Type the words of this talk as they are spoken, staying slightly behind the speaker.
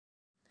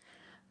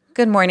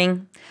Good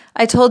morning.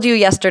 I told you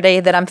yesterday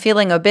that I'm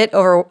feeling a bit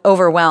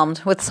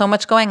overwhelmed with so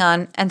much going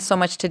on and so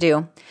much to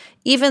do,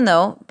 even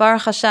though,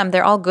 Baruch Hashem,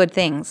 they're all good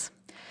things.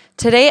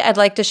 Today, I'd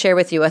like to share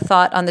with you a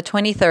thought on the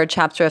 23rd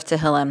chapter of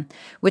Tehillim,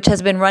 which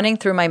has been running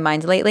through my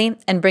mind lately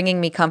and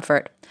bringing me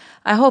comfort.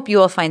 I hope you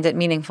will find it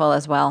meaningful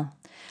as well.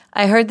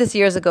 I heard this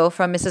years ago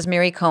from Mrs.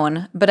 Miri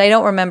Cohen, but I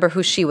don't remember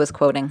who she was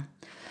quoting.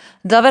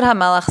 David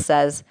HaMelech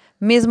says,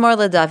 Mizmor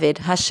LeDavid,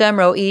 Hashem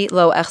ro'i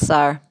lo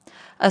echsar.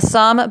 A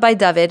psalm by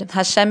David,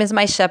 Hashem is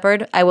my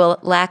shepherd, I will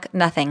lack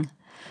nothing.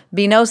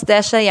 Binos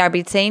desha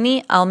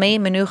yarbiteni, almei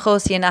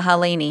menuchos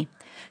yenahaleni.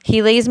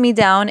 He lays me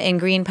down in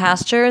green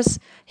pastures,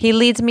 he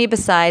leads me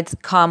beside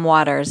calm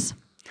waters.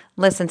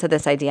 Listen to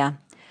this idea.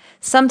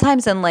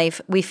 Sometimes in life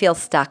we feel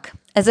stuck,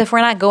 as if we're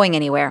not going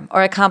anywhere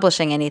or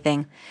accomplishing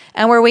anything,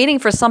 and we're waiting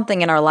for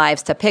something in our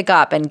lives to pick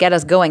up and get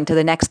us going to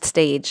the next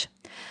stage.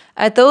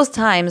 At those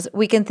times,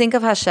 we can think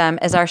of Hashem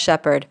as our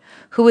shepherd,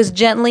 who is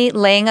gently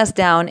laying us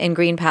down in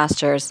green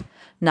pastures,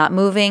 not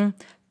moving,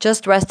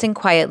 just resting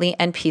quietly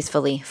and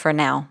peacefully for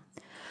now.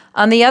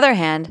 On the other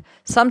hand,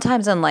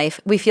 sometimes in life,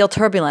 we feel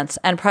turbulence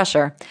and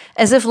pressure,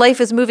 as if life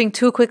is moving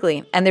too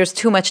quickly and there's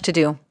too much to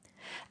do.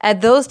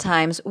 At those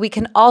times, we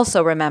can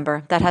also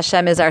remember that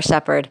Hashem is our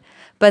shepherd,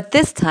 but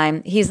this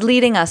time, He's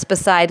leading us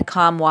beside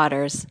calm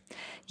waters.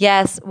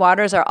 Yes,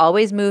 waters are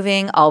always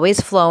moving,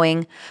 always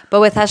flowing,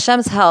 but with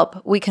Hashem's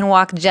help, we can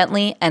walk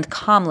gently and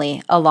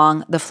calmly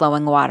along the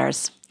flowing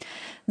waters.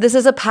 This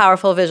is a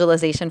powerful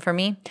visualization for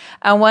me,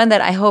 and one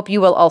that I hope you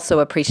will also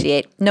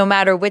appreciate, no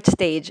matter which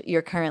stage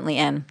you're currently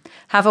in.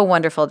 Have a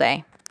wonderful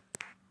day.